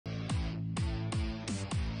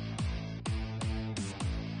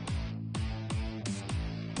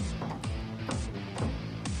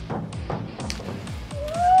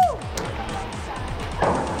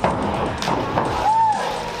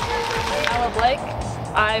Blake.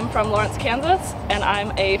 I'm from Lawrence, Kansas, and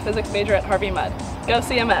I'm a physics major at Harvey Mudd. Go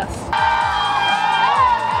CMS!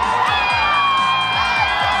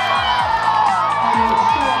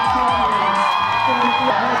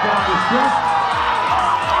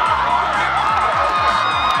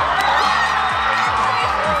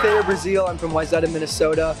 I'm Brazil. I'm from Wayzata,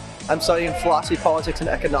 Minnesota. I'm studying philosophy, politics, and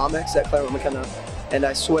economics at Claremont McKenna, and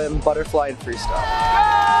I swim butterfly and freestyle.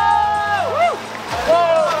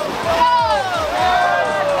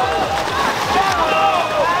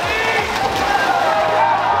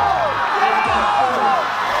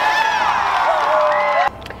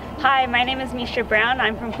 Hi, my name is Misha Brown.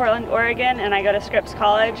 I'm from Portland, Oregon, and I go to Scripps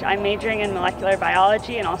College. I'm majoring in molecular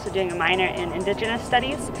biology and also doing a minor in Indigenous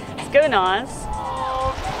Studies. Let's go Nas!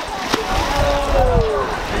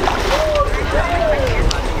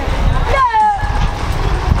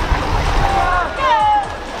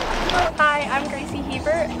 Hi, I'm Gracie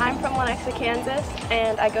Hebert. I'm from Lenexa, Kansas,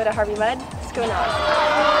 and I go to Harvey Mudd. Let's go Nas!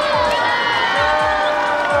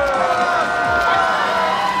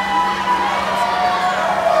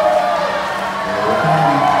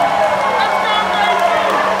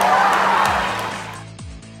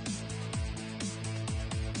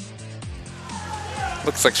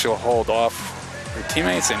 Looks like she'll hold off her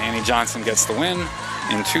teammates, and Annie Johnson gets the win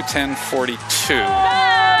in 2:10.42.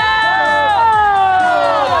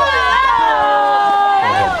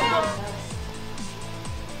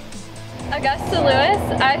 Augusta Lewis.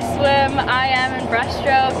 I swim IM and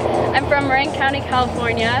breaststroke. I'm from Marin County,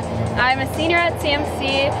 California. I'm a senior at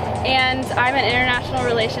CMC, and I'm an international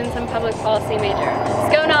relations and public policy major. Let's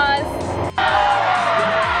go Nas!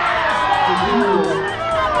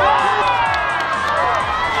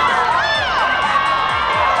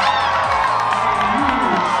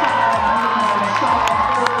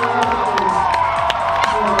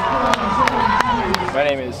 My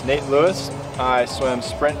name is Nate Lewis. I swim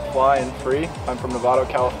sprint, fly, and free. I'm from Novato,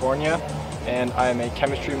 California, and I am a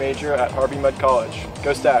chemistry major at Harvey Mudd College.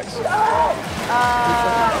 Go Stags!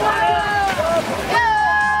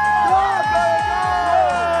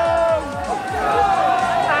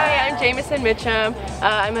 Hi, I'm Jamison Mitchum.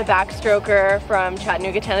 I'm a backstroker from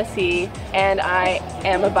Chattanooga, Tennessee, and I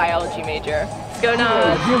am a biology major. Let's go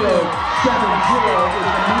Nas! 0.070 is the new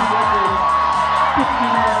record.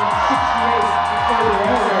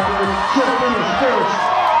 59.68.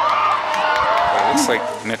 It looks like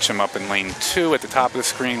Mitchum up in lane 2 at the top of the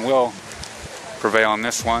screen will prevail on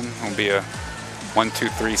this one. It'll be a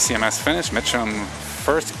 1-2-3 CMS finish. Mitchum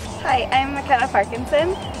first. Hi, I'm McKenna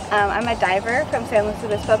Parkinson. I'm a diver from San Luis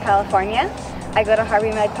Obispo, California. I go to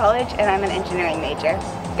Harvey Mudd College, and I'm an engineering major.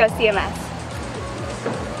 Go CMS!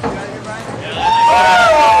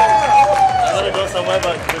 I let it go somewhere,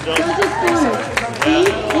 but good job.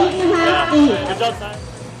 Good job, Simon.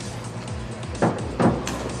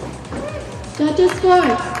 Judges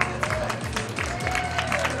score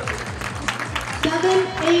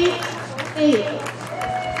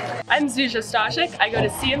 7-8-8. I'm Zuzha Stashik. I go to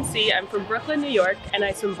CMC. I'm from Brooklyn, New York, and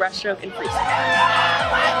I swim breaststroke and freestyle.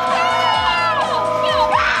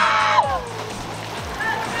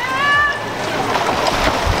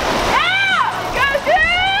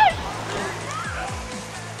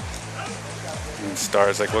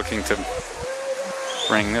 Star's like looking to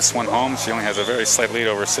bring this one home. She only has a very slight lead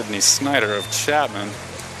over Sydney Snyder of Chapman.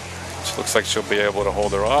 She looks like she'll be able to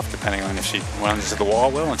hold her off depending on if she runs to the wall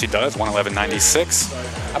well, and she does, 1:11.96.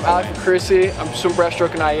 I'm Alec Cruci. I'm swim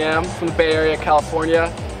breaststroke and IM from the Bay Area,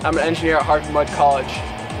 California. I'm an engineer at Harvey Mudd College.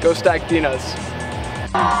 Go Stag Dinas!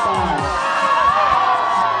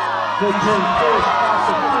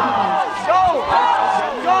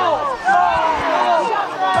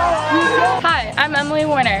 Hi, I'm Emily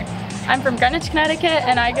Warner. I'm from Greenwich, Connecticut,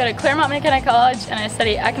 and I go to Claremont McKenna College, and I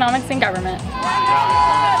study economics and government.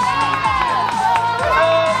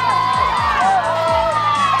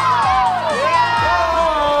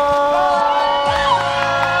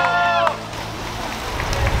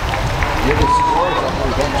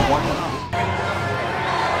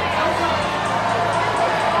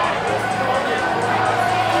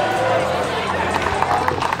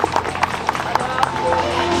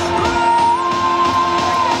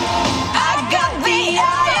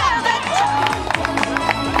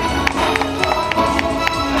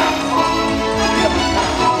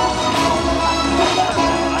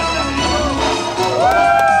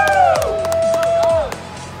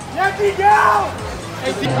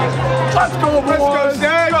 Let's go, boys! Let's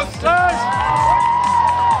go, Stag!